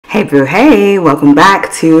Hey boo, hey, welcome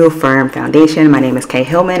back to Firm Foundation. My name is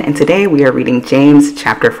Hillman, and today we are reading James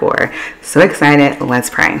chapter 4. So excited,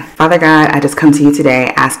 let's pray. Father God, I just come to you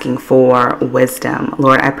today asking for wisdom.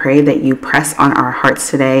 Lord, I pray that you press on our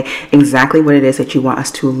hearts today exactly what it is that you want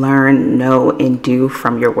us to learn, know, and do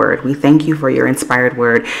from your word. We thank you for your inspired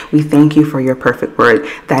word. We thank you for your perfect word,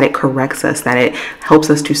 that it corrects us, that it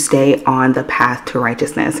helps us to stay on the path to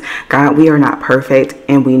righteousness. God, we are not perfect,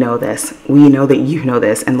 and we know this. We know that you know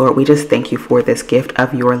this, and Lord, we just thank you for this gift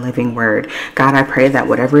of your living word. God, I pray that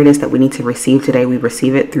whatever it is that we need to receive today, we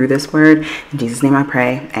receive it through this word. In Jesus' name I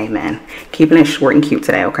pray, amen. Keeping it short and cute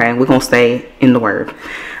today, okay? We're going to stay in the word.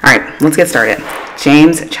 All right, let's get started.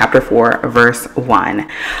 James chapter 4, verse 1.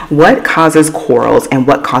 What causes quarrels and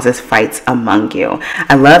what causes fights among you?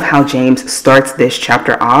 I love how James starts this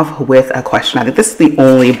chapter off with a question. I think this is the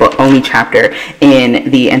only chapter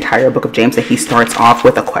in the entire book of James that he starts off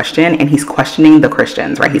with a question, and he's questioning the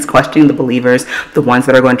Christians, right? He's questioning the believers, the ones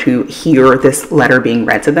that are going to hear this letter being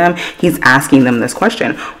read to them. He's asking them this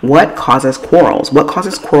question: what causes quarrels? What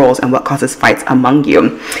causes quarrels and what causes fights among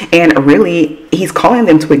you? And really, he's calling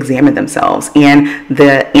them to examine themselves. And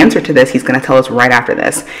the answer to this, he's going to tell us right after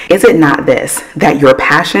this. Is it not this, that your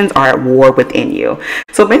passions are at war within you?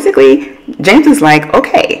 So basically, James is like,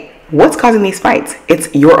 okay, what's causing these fights?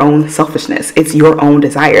 It's your own selfishness. It's your own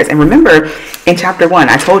desires. And remember, in chapter 1,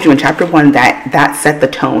 I told you in chapter 1 that set the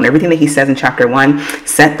tone. Everything that he says in chapter 1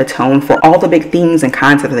 set the tone for all the big themes and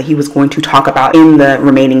concepts that he was going to talk about in the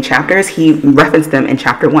remaining chapters. He referenced them in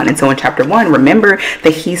chapter 1. And so in chapter 1, remember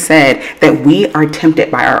that he said that we are tempted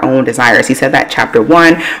by our own desires. He said that chapter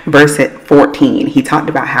 1, verse 14. He talked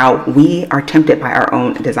about how we are tempted by our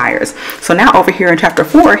own desires. So now over here in chapter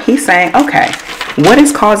 4, he's saying, okay, what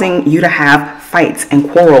is causing you to have fights and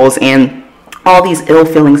quarrels and all these ill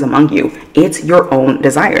feelings among you? It's your own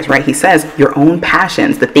desires, right? He says your own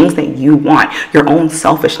passions, the things that you want, your own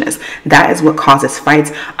selfishness. That is what causes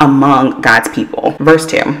fights among God's people. Verse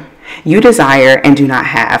 2. You desire and do not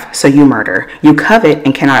have, so you murder. You covet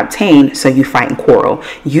and cannot obtain, so you fight and quarrel.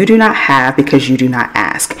 You do not have because you do not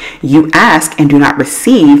ask. You ask and do not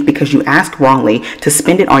receive because you ask wrongly to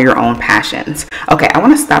spend it on your own passions. Okay, I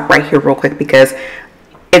want to stop right here real quick because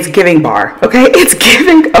it's giving bar, okay? It's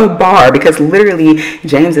giving a bar, because literally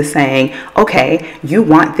James is saying, okay, you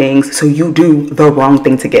want things, so you do the wrong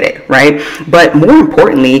thing to get it, right? But more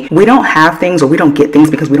importantly, we don't have things or we don't get things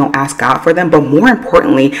because we don't ask God for them. But more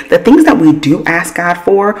importantly, the things that we do ask God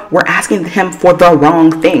for, we're asking him for the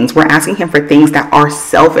wrong things. We're asking him for things that are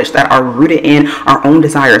selfish, that are rooted in our own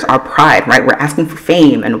desires, our pride, right? We're asking for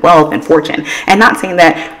fame and wealth and fortune. And not saying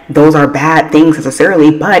that those are bad things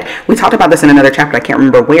necessarily, but we talked about this in another chapter. I can't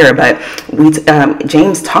remember where, but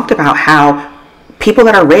James talked about how people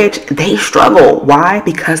that are rich, they struggle. Why?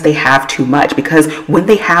 Because they have too much. Because when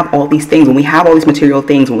they have all these things, when we have all these material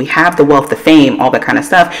things, when we have the wealth, the fame, all that kind of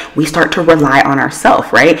stuff, we start to rely on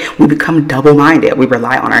ourselves, right? We become double-minded. We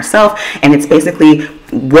rely on ourselves, and it's basically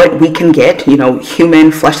what we can get,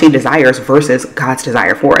 human fleshly desires versus God's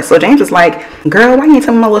desire for us. So James is like, girl, why you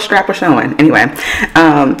tell me my little strap was showing? Anyway,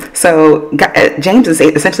 James is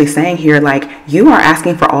essentially saying here, like, you are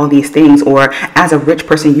asking for all these things, or as a rich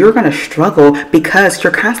person, you're going to struggle because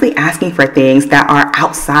you're constantly asking for things that are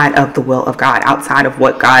outside of the will of God, outside of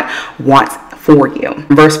what God wants for you.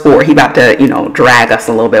 Verse 4, he about to, drag us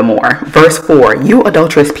a little bit more. Verse 4, you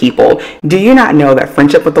adulterous people, do you not know that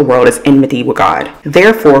friendship with the world is enmity with God?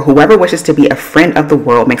 Therefore, whoever wishes to be a friend of the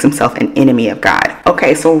world makes himself an enemy of God.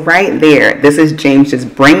 Okay, so right there, this is James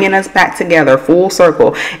just bringing us back together full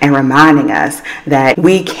circle and reminding us that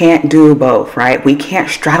we can't do both, right? We can't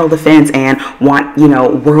straddle the fence and want,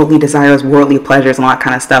 worldly desires, worldly pleasures, and all that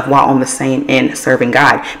kind of stuff while on the same end serving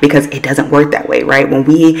God, because it doesn't work that way, right? When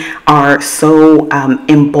we are so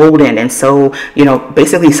emboldened and so,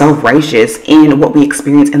 basically self-righteous in what we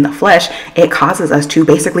experience in the flesh, it causes us to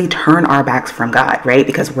basically turn our backs from God, right?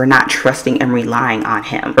 Because we're not trusting and relying on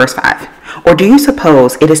him. Verse 5. Or do you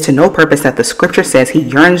suppose it is to no purpose that the scripture says he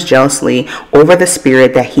yearns jealously over the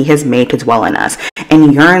spirit that he has made to dwell in us?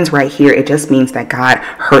 And yearns right here, it just means that God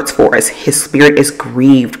hurts for us. His spirit is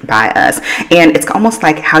grieved by us. And it's almost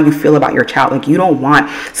like how you feel about your child. Like, you don't want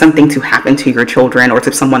something to happen to your children or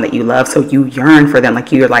to someone that you love, so you yearn for them.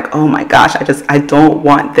 Like, you're like, oh my gosh, I don't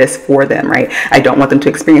want this for them, right? I don't want them to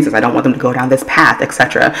experience this. I don't want them to go down this path,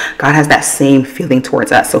 etc. God has that same feeling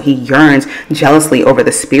towards us. So he yearns jealously over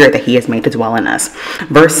the spirit that he has made made to dwell in us.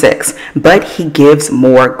 Verse 6, but he gives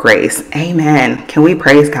more grace. Amen. Can we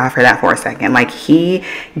praise God for that for a second? Like, he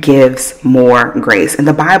gives more grace. And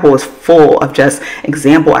the Bible is full of just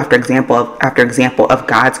example after example after example of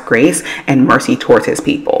God's grace and mercy towards his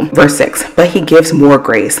people. Verse 6, but he gives more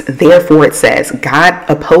grace. Therefore it says, God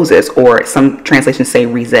opposes, or some translations say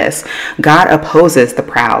resists. God opposes the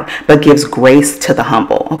proud, but gives grace to the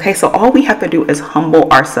humble. Okay, so all we have to do is humble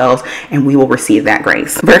ourselves and we will receive that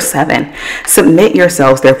grace. Verse 7, submit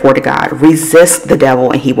yourselves therefore to God. Resist the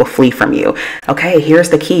devil and he will flee from you. Okay, here's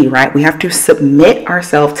the key, right? We have to submit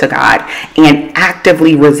ourselves to God and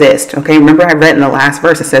actively resist. Okay, remember I read in the last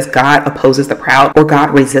verse, it says God opposes the proud, or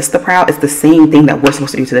God resists the proud. It's the same thing that we're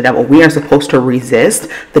supposed to do to the devil. We are supposed to resist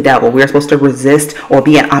the devil. We are supposed to resist or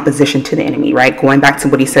be in opposition to the enemy, right? Going back to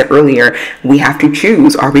what he said earlier, we have to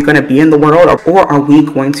choose. Are we going to be in the world, or are we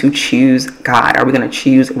going to choose God? Are we going to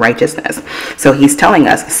choose righteousness? So he's telling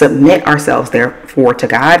us, submit ourselves therefore to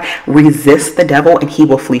God, resist the devil and he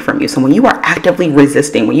will flee from you. So when you are actively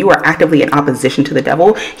resisting, when you are actively in opposition to the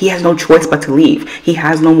devil, he has no choice but to leave. He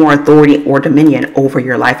has no more authority or dominion over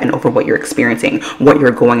your life and over what you're experiencing, what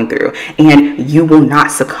you're going through. And you will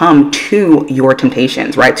not succumb to your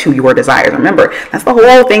temptations, right? To your desires. Remember, that's the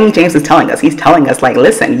whole thing James is telling us. He's telling us, like,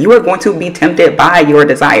 listen, you are going to be tempted by your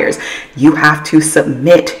desires. You have to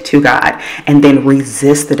submit to God and then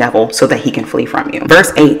resist the devil so that he can flee from you.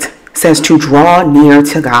 Verse 8 says to draw near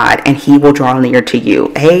to God and he will draw near to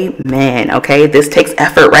you. Amen. Okay, this takes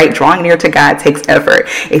effort, right? Drawing near to God takes effort.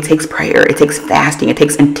 It takes prayer. It takes fasting. It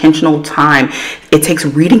takes intentional time. It takes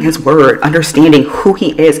reading his word, understanding who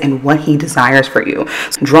he is and what he desires for you.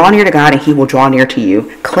 So draw near to God and he will draw near to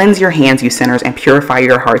you. Cleanse your hands, you sinners, and purify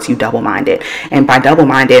your hearts, you double-minded. And by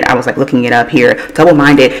double-minded, I was like looking it up here.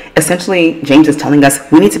 Double-minded, essentially, James is telling us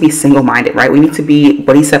we need to be single-minded, right? We need to be,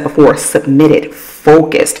 what he said before, submitted,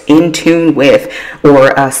 focused, in tune with,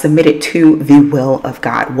 or submitted to the will of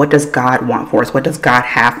God. What does God want for us? What does God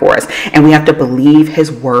have for us? And we have to believe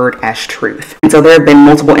his word as truth. And so there have been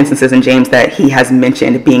multiple instances in James that he has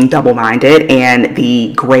mentioned being double-minded and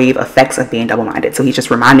the grave effects of being double-minded. So he's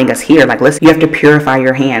just reminding us here, like, listen, you have to purify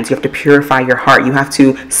your hands. You have to purify your heart. You have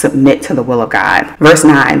to submit to the will of God. Verse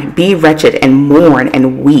 9, be wretched and mourn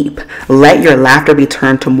and weep. Let your laughter be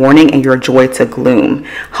turned to mourning and your joy to gloom.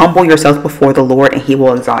 Humble yourselves before the Lord and he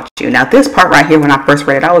will exalt you. Now this part right here, when I first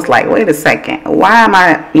read it, I was like, wait a second, why am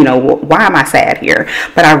I sad here?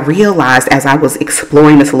 But I realized as I was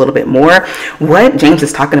exploring this a little bit more, what James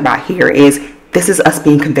is talking about here is this is us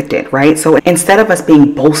being convicted, right? So instead of us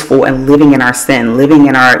being boastful and living in our sin, living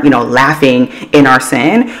in our, laughing in our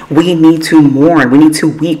sin, we need to mourn, we need to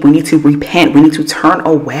weep, we need to repent, we need to turn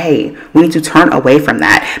away. We need to turn away from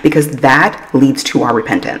that because that leads to our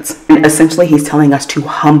repentance. And essentially he's telling us to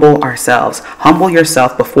humble ourselves. Humble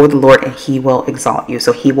yourself before the Lord and he will exalt you.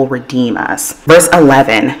 So he will redeem us. Verse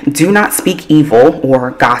 11, do not speak evil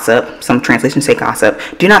or gossip. Some translations say gossip.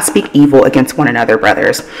 Do not speak evil against one another,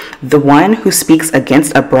 brothers. The one who speaks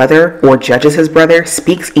against a brother or judges his brother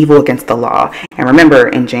speaks evil against the law. And remember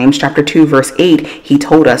in James chapter 2 verse 8, he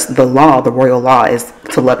told us the law, the royal law, is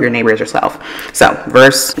to love your neighbor as yourself. So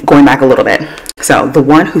going back a little bit. So the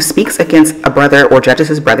one who speaks against a brother or judges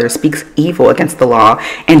his brother speaks evil against the law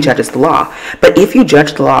and judges the law. But if you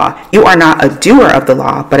judge the law, you are not a doer of the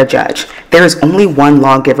law, but a judge. There is only one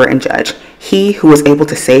lawgiver and judge, he who is able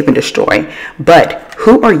to save and destroy. But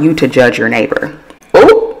who are you to judge your neighbor?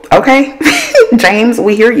 Oh, okay. James,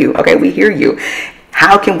 we hear you. Okay, we hear you.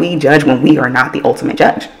 How can we judge when we are not the ultimate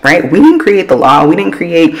judge, right? We didn't create the law. We didn't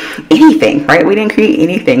create anything, right? We didn't create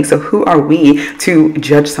anything. So who are we to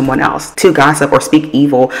judge someone else, to gossip or speak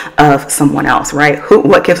evil of someone else, right?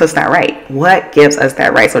 What gives us that right? What gives us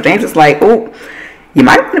that right? So James is like, oh, you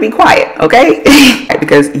might want to be quiet, okay?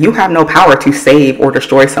 Because you have no power to save or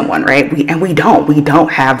destroy someone, right? We don't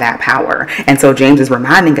have that power. And so James is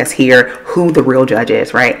reminding us here who the real judge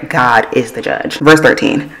is, right? God is the judge. Verse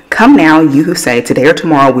 13, come now, you who say today or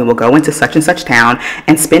tomorrow we will go into such and such town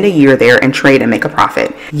and spend a year there and trade and make a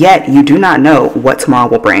profit. Yet you do not know what tomorrow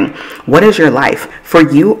will bring. What is your life? For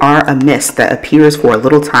you are a mist that appears for a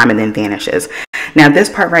little time and then vanishes. Now this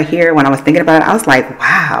part right here, when I was thinking about it, I was like,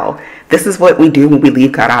 wow. This is what we do when we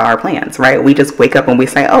leave God out of our plans, right? We just wake up and we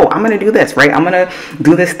say, oh, I'm going to do this, right? I'm going to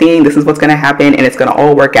do this thing. This is what's going to happen. And it's going to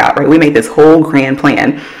all work out, right? We made this whole grand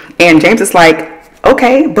plan. And James is like,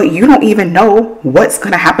 okay, but you don't even know what's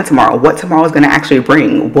going to happen tomorrow, what tomorrow is going to actually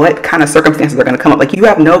bring, what kind of circumstances are going to come up. Like you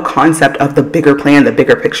have no concept of the bigger plan, the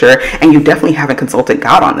bigger picture, and you definitely haven't consulted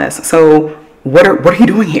God on this. So what are you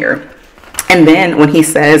doing here? And then when he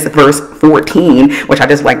says verse 14, which I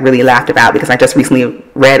just like really laughed about because I just recently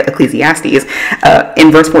read Ecclesiastes,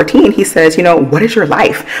 in verse 14, he says, what is your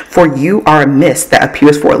life? For you are a mist that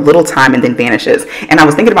appears for a little time and then vanishes. And I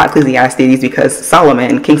was thinking about Ecclesiastes because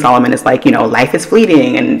King Solomon is like, life is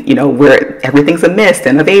fleeting and, everything's a mist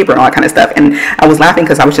and a vapor and all that kind of stuff. And I was laughing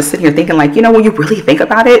because I was just sitting here thinking like, when you really think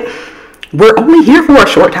about it, we're only here for a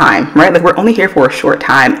short time, right? Like we're only here for a short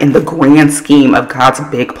time in the grand scheme of God's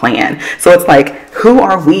big plan. So it's like, who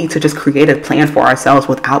are we to just create a plan for ourselves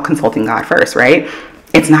without consulting God first, right?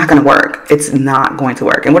 It's not going to work. It's not going to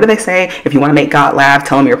work. And what do they say? If you want to make God laugh,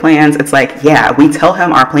 tell him your plans. It's like, yeah, we tell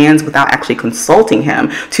him our plans without actually consulting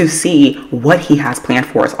him to see what he has planned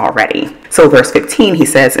for us already. So verse 15, he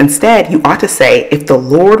says, instead, you ought to say, if the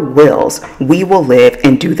Lord wills, we will live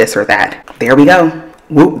and do this or that. There we go.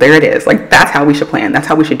 Whoop, there it is. Like, that's how we should plan. That's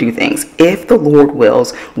how we should do things. If the Lord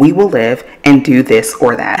wills, we will live and do this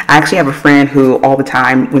or that. I actually have a friend who all the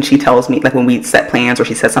time, when she tells me, like when we set plans or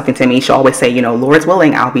she says something to me, she'll always say, Lord's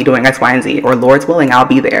willing, I'll be doing X, Y, and Z, or Lord's willing, I'll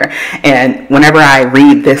be there. And whenever I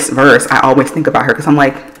read this verse, I always think about her because I'm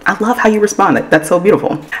like, I love how you respond. That's so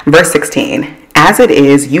beautiful. Verse 16. As it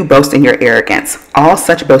is, you boast in your arrogance. All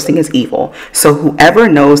such boasting is evil. So whoever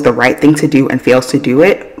knows the right thing to do and fails to do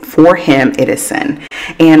it, for him it is sin.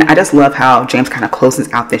 And I just love how James kind of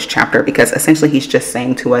closes out this chapter because essentially he's just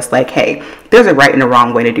saying to us like, hey, there's a right and a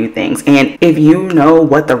wrong way to do things. And if you know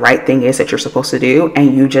what the right thing is that you're supposed to do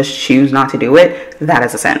and you just choose not to do it, that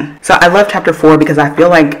is a sin. So I love chapter 4 because I feel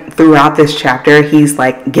like throughout this chapter, he's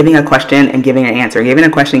like giving a question and giving an answer, giving a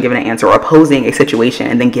question, giving an answer, or posing a situation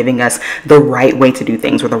and then giving us the right way to do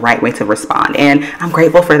things or the right way to respond. And I'm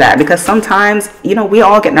grateful for that because sometimes, we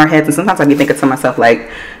all get in our heads and sometimes I be thinking to myself like,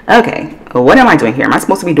 okay, what am I doing here? Am I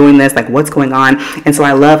supposed to be doing this? Like, what's going on? And so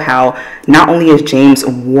I love how not only is James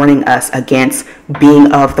warning us against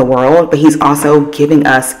being of the world, but he's also giving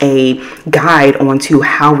us a guide onto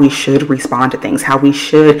how we should respond to things, how we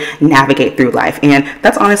should navigate through life. And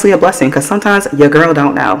that's honestly a blessing because sometimes your girl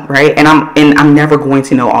don't know, right? And I'm never going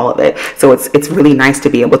to know all of it. So it's really nice to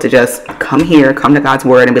be able to just come to God's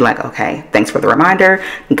word and be like, okay, thanks for the reminder,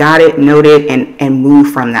 got it, noted, and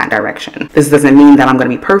move from that direction. This doesn't mean that I'm going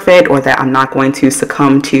to be perfect or that I'm not going to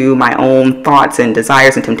succumb to my own thoughts and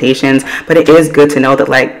desires and temptations, but it is good to know that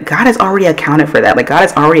like God has already accounted for that. Like God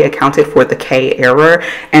has already accounted for the K error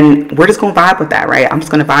and we're just going to vibe with that, right? I'm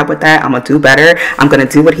just going to vibe with that. I'm going to do better. I'm going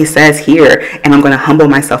to do what he says here and I'm going to humble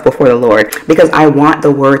myself before the Lord because I want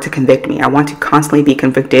the word to convict me. I want to constantly be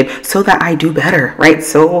convicted so that I do better, right?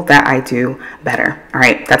 So that I do better. All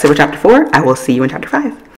right, that's it for chapter 4. I will see you in chapter 5.